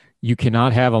of you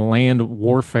cannot have a land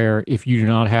warfare if you do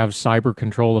not have cyber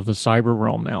control of the cyber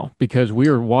realm now? Because we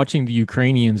are watching the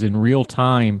Ukrainians in real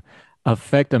time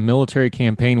affect a military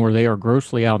campaign where they are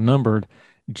grossly outnumbered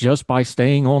just by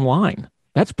staying online.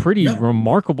 That's pretty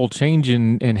remarkable change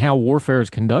in how warfare is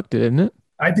conducted, isn't it?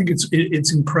 I think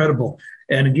it's incredible.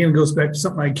 And again, it goes back to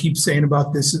something I keep saying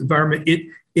about this environment.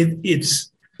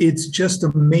 It's just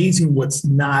amazing what's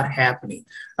not happening.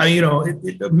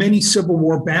 Many Civil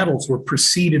War battles were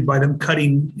preceded by them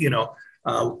cutting,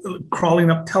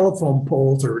 crawling up telephone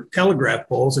poles or telegraph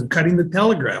poles and cutting the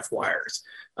telegraph wires.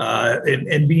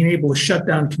 And being able to shut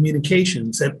down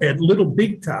communications at Little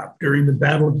Big Top during the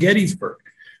Battle of Gettysburg.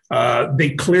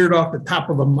 They cleared off the top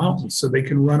of a mountain so they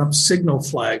can run up signal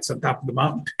flags on top of the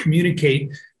mountain to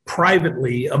communicate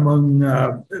privately among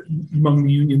the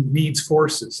Union needs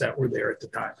forces that were there at the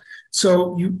time.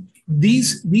 So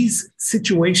these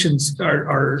situations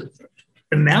are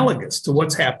analogous to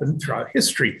what's happened throughout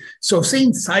history. So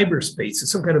saying cyberspace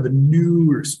is some kind of a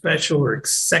new or special or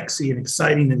sexy and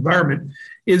exciting environment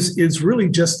is really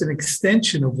just an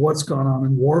extension of what's gone on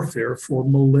in warfare for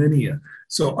millennia.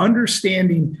 So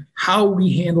understanding how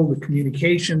we handle the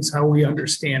communications, how we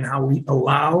understand how we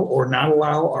allow or not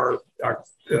allow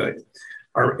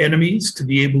our enemies to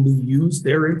be able to use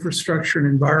their infrastructure and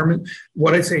environment.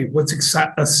 What's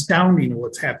astounding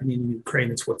what's happening in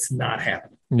Ukraine is what's not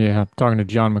happening. Yeah, talking to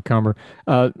John McCumber.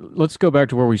 Let's go back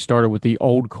to where we started with the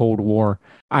old Cold War.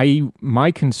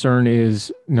 My concern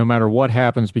is no matter what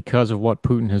happens because of what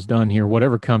Putin has done here,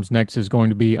 whatever comes next is going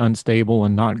to be unstable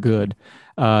and not good.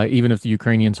 Even if the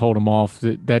Ukrainians hold them off,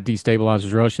 that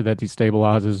destabilizes Russia, that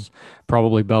destabilizes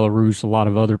probably Belarus, a lot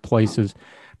of other places.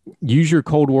 Use your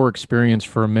Cold War experience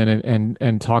for a minute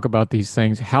and talk about these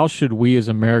things. How should we as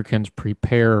Americans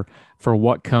prepare for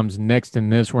what comes next in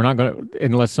this? We're not going to,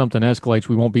 unless something escalates,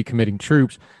 we won't be committing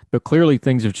troops, but clearly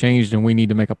things have changed and we need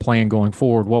to make a plan going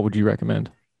forward. What would you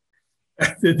recommend?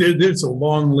 There's a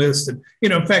long list. And,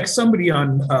 in fact, somebody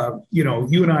on,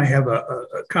 you and I have a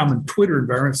common Twitter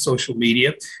environment, social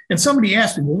media, and somebody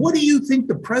asked me, well, what do you think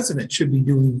the president should be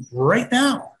doing right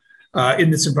now in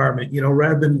this environment,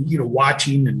 rather than,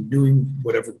 watching and doing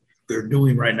whatever they're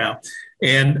doing right now?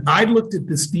 And I looked at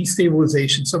this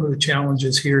destabilization, some of the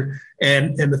challenges here.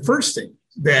 And the first thing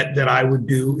that I would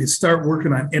do is start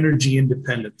working on energy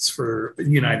independence for the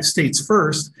United States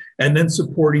first, and then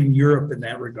supporting Europe in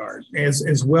that regard,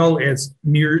 as well as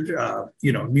Near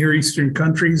Eastern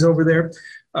countries over there.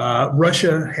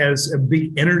 Russia has a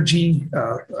big energy,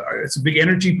 it's a big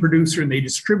energy producer, and they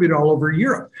distribute all over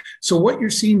Europe. So what you're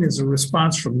seeing as a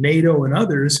response from NATO and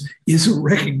others is a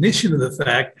recognition of the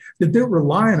fact that they're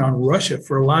relying on Russia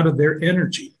for a lot of their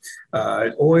energy,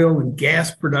 oil and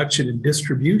gas production and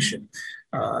distribution.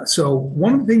 So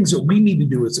one of the things that we need to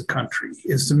do as a country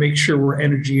is to make sure we're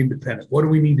energy independent. What do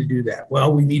we need to do that?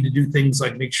 Well, we need to do things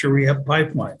like make sure we have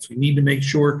pipelines. We need to make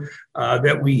sure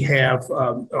that we have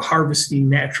harvesting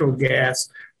natural gas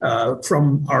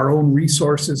from our own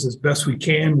resources as best we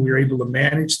can. We're able to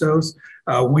manage those.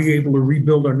 We're able to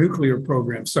rebuild our nuclear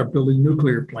program, start building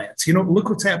nuclear plants. Look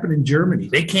what's happened in Germany.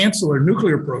 They canceled their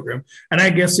nuclear program, and I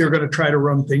guess they're going to try to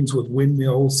run things with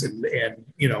windmills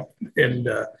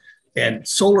and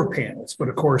solar panels. But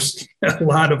of course, a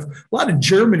lot of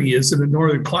Germany is in a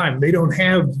northern climate. They don't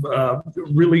have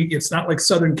really, it's not like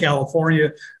Southern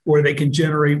California where they can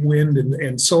generate wind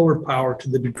and solar power to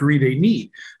the degree they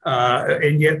need.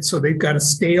 And yet, so they've got a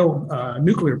stale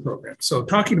nuclear program. So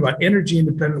talking about energy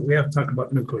independent, we have to talk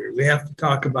about nuclear. We have to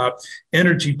talk about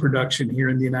energy production here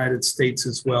in the United States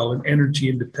as well, and energy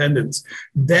independence.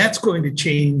 That's going to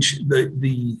change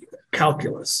the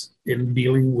calculus in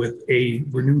dealing with a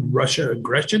renewed Russia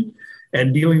aggression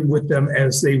and dealing with them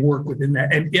as they work within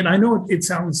that. And I know it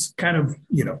sounds kind of,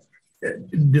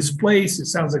 displaced. It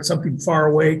sounds like something far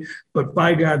away, but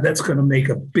by God, that's going to make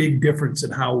a big difference in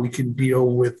how we can deal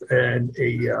with an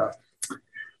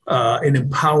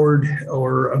empowered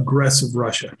or aggressive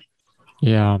Russia.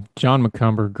 Yeah, John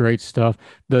McCumber, great stuff.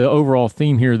 The overall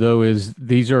theme here, though, is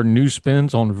these are new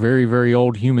spins on very, very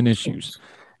old human issues.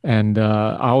 And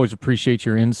I always appreciate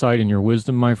your insight and your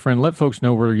wisdom, my friend. Let folks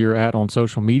know where you're at on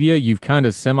social media. You've kind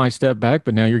of semi-stepped back,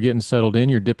 but now you're getting settled in.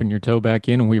 You're dipping your toe back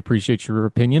in, and we appreciate your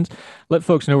opinions. Let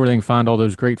folks know where they can find all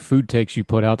those great food takes you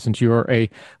put out, since you are a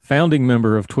founding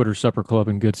member of Twitter Supper Club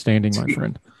in good standing, my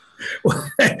friend. Well,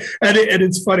 and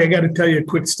it's funny. I got to tell you a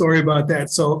quick story about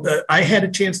that. So I had a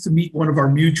chance to meet one of our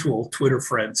mutual Twitter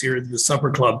friends here at the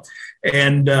Supper Club,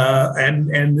 and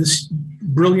this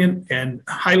brilliant and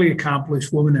highly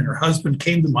accomplished woman and her husband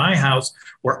came to my house,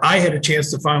 where I had a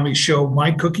chance to finally show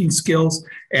my cooking skills,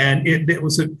 and it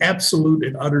was an absolute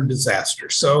and utter disaster.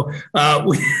 So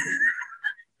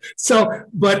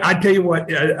but I tell you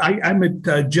what, I'm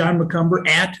at John McCumber,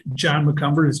 at John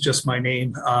McCumber is just my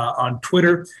name on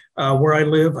Twitter, where I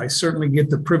live. I certainly get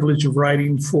the privilege of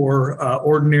writing for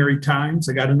Ordinary Times.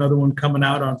 I got another one coming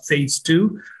out on phase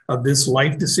 2 of this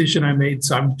life decision I made.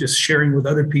 So I'm just sharing with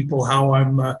other people how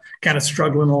I'm kind of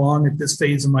struggling along at this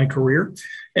phase of my career.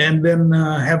 And then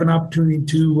have an opportunity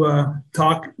to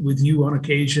talk with you on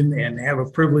occasion and have a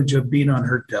privilege of being on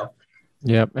Heard Tell.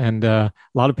 Yep. And a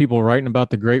lot of people writing about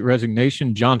the Great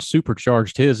Resignation. John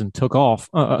supercharged his and took off.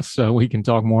 So we can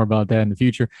talk more about that in the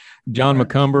future. John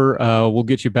McCumber, we'll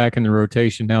get you back in the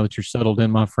rotation now that you're settled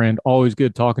in, my friend. Always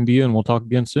good talking to you, and we'll talk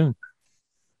again soon.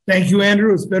 Thank you,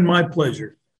 Andrew. It's been my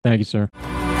pleasure. Thank you, sir.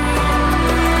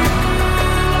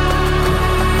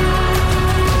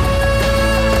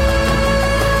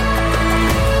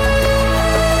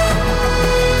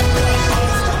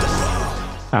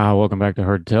 Welcome back to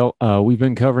Heard Tell. We've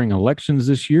been covering elections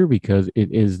this year because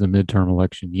it is the midterm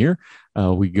election year.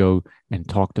 We go and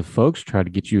talk to folks, try to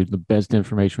get you the best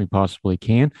information we possibly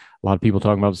can. A lot of people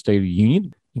talking about the State of the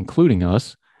Union, including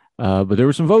us. But there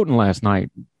was some voting last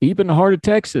night, deep in the heart of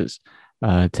Texas.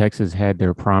 Texas had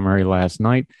their primary last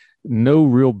night. No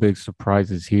real big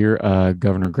surprises here.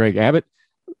 Governor Greg Abbott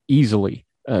easily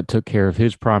took care of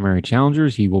his primary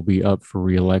challengers. He will be up for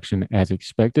re-election as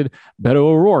expected. Beto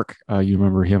O'Rourke, you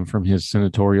remember him from his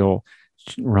senatorial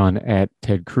run at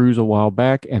Ted Cruz a while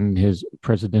back and his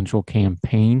presidential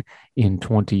campaign in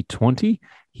 2020.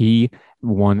 He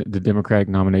won the Democratic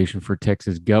nomination for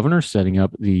Texas governor, setting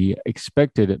up the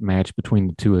expected match between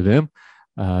the two of them.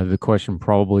 The question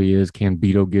probably is, can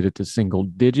Beto get it to single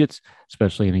digits,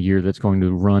 especially in a year that's going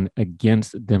to run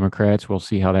against Democrats? We'll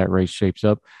see how that race shapes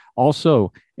up.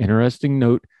 Also, interesting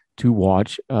note to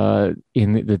watch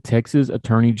in the Texas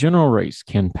Attorney General race,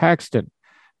 Ken Paxton,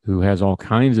 who has all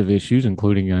kinds of issues,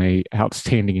 including an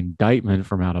outstanding indictment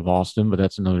from out of Austin, but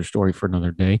that's another story for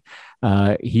another day.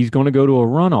 He's going to go to a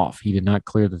runoff. He did not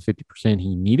clear the 50%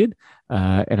 he needed,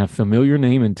 and a familiar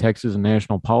name in Texas and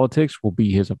national politics will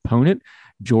be his opponent,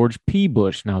 George P.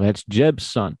 Bush. Now, that's Jeb's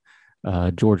son.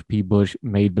 George P. Bush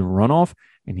made the runoff,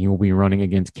 and he will be running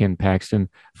against Ken Paxton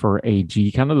for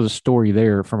AG. Kind of the story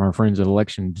there from our friends at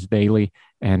Elections Daily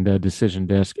and Decision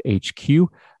Desk HQ.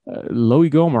 Louis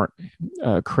Gohmert,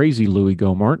 crazy Louis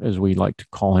Gohmert, as we like to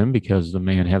call him, because the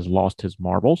man has lost his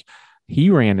marbles. He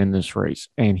ran in this race,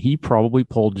 and he probably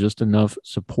pulled just enough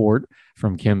support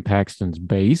from Ken Paxton's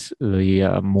base,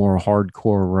 the more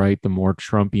hardcore right, the more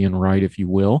Trumpian right, if you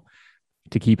will,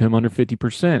 to keep him under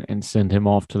 50% and send him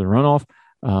off to the runoff.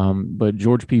 But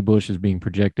George P. Bush is being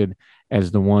projected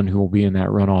as the one who will be in that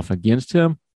runoff against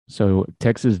him. So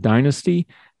Texas dynasty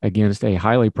against a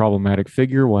highly problematic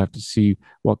figure. We'll have to see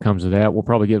what comes of that. We'll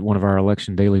probably get one of our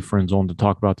Election Daily friends on to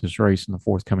talk about this race in the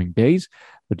forthcoming days.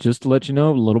 But just to let you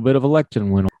know, a little bit of election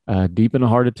went on deep in the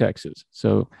heart of Texas.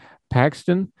 So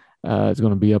Paxton is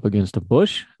going to be up against a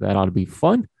Bush. That ought to be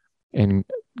fun. And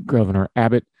Governor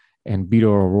Abbott and Beto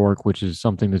O'Rourke, which is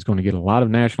something that's going to get a lot of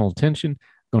national attention,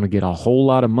 going to get a whole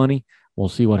lot of money. We'll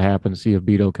see what happens, see if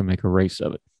Beto can make a race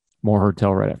of it. More Heard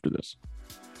Tell right after this.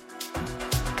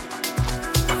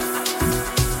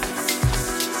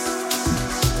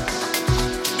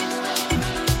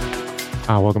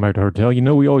 Welcome back to Heard Tell. You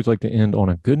know, we always like to end on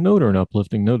a good note or an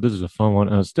uplifting note. This is a fun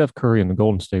one. Steph Curry and the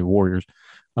Golden State Warriors,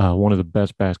 one of the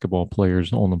best basketball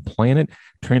players on the planet,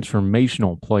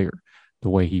 transformational player, the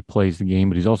way he plays the game,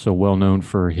 but he's also well known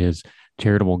for his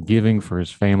charitable giving, for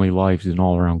his family life. He's an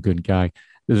all-around good guy.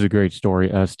 This is a great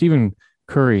story. Stephen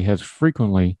Curry has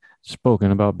frequently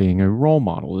spoken about being a role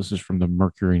model. This is from the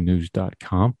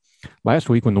mercurynews.com. Last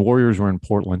week, when the Warriors were in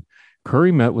Portland,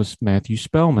 Curry met with Matthew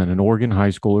Spellman, an Oregon high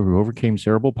schooler who overcame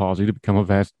cerebral palsy to become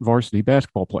a varsity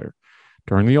basketball player.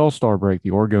 During the All-Star break,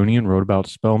 the Oregonian wrote about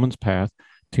Spellman's path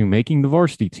to making the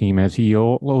varsity team as he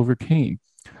overcame.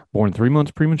 Born 3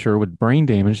 months premature with brain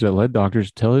damage that led doctors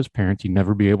to tell his parents he'd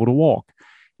never be able to walk.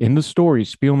 In the story,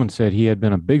 Spellman said he had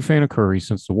been a big fan of Curry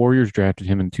since the Warriors drafted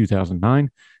him in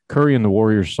 2009. Curry and the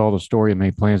Warriors saw the story and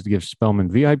made plans to give Spellman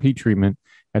VIP treatment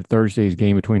at Thursday's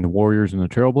game between the Warriors and the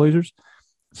Trailblazers.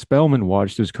 Spellman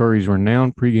watched as Curry's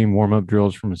renowned pregame warm-up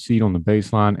drills from a seat on the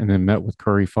baseline and then met with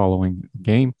Curry following the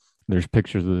game. There's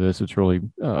pictures of this. It's really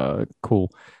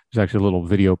cool. There's actually a little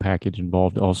video package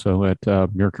involved also at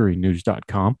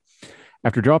mercurynews.com.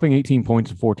 After dropping 18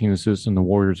 points and 14 assists in the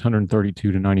Warriors'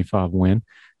 132-95 win,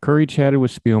 Curry chatted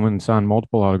with Spielman and signed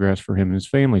multiple autographs for him and his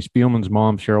family. Spielman's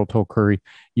mom, Cheryl, told Curry,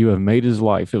 "You have made his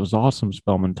life." It was awesome,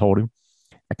 Spellman told him.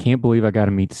 "I can't believe I got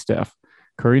to meet Steph."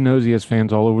 Curry knows he has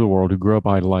fans all over the world who grew up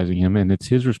idolizing him, and it's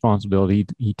his responsibility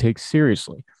he takes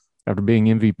seriously. After being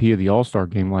MVP of the All-Star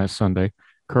game last Sunday,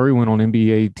 Curry went on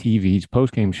NBA TV's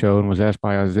postgame show and was asked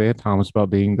by Isaiah Thomas about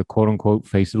being the quote-unquote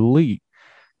face of the league.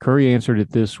 Curry answered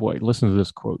it this way. Listen to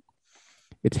this quote.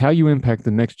 "It's how you impact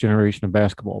the next generation of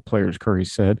basketball players," Curry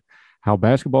said. "How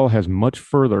basketball has much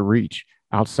further reach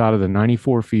outside of the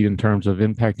 94 feet in terms of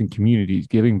impacting communities,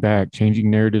 giving back, changing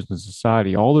narratives in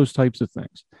society, all those types of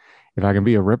things. If I can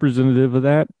be a representative of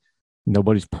that,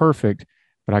 nobody's perfect,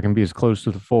 but I can be as close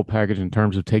to the full package in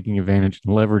terms of taking advantage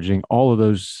and leveraging all of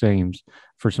those sames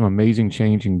for some amazing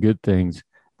change and good things,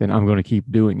 then I'm going to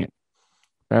keep doing it.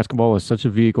 Basketball is such a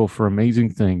vehicle for amazing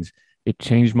things. It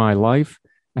changed my life,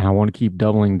 and I want to keep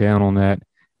doubling down on that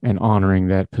and honoring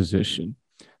that position."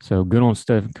 So good on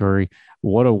Stephen Curry.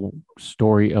 What a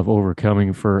story of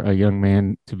overcoming for a young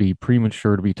man to be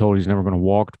premature, to be told he's never going to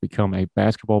walk, to become a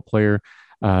basketball player.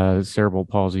 Cerebral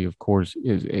palsy, of course,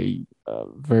 is a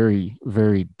very,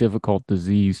 very difficult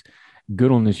disease.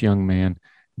 Good on this young man.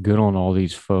 Good on all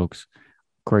these folks.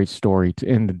 Great story to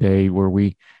end the day where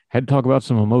we had to talk about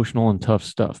some emotional and tough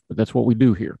stuff, but that's what we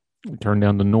do here. We turn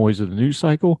down the noise of the news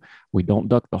cycle. We don't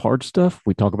duck the hard stuff.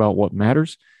 We talk about what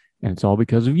matters, and it's all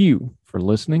because of you for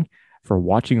listening, for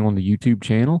watching on the YouTube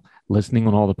channel, listening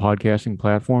on all the podcasting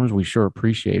platforms. We sure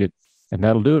appreciate it, and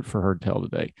that'll do it for Heard Tell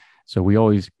today. So we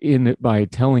always end it by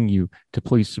telling you to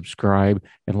please subscribe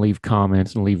and leave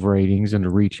comments and leave ratings and to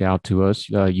reach out to us.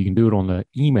 You can do it on the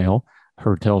email,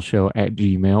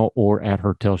 heardtellshow@gmail.com, or at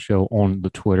heardtellshow on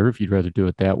the Twitter if you'd rather do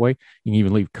it that way. You can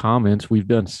even leave comments. We've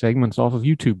done segments off of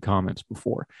YouTube comments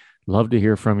before. Love to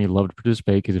hear from you. Love to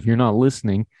participate, because if you're not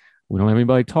listening, we don't have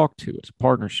anybody to talk to. It's a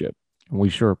partnership, and we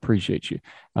sure appreciate you.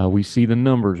 We see the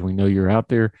numbers. We know you're out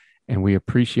there, and we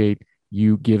appreciate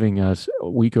you giving us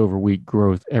week over week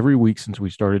growth every week since we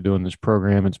started doing this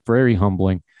program. It's very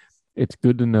humbling. It's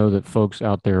good to know that folks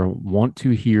out there want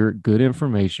to hear good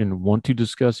information, want to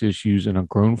discuss issues in a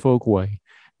grown folk way,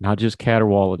 not just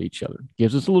caterwaul at each other. It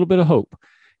gives us a little bit of hope.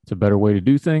 It's a better way to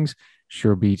do things.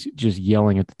 Sure beats just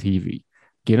yelling at the TV.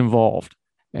 Get involved.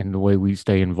 And the way we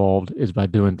stay involved is by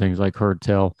doing things like Heard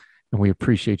Tell, and we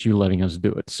appreciate you letting us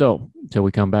do it. So until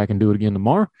we come back and do it again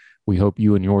tomorrow, we hope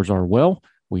you and yours are well.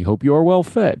 We hope you are well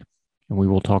fed, and we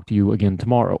will talk to you again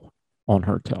tomorrow on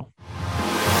Heard Tell.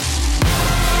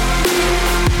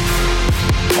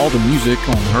 All the music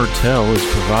on Heard Tell is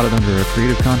provided under a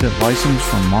Creative Content license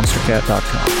from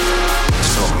monstercat.com.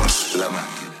 Somos la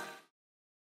mente.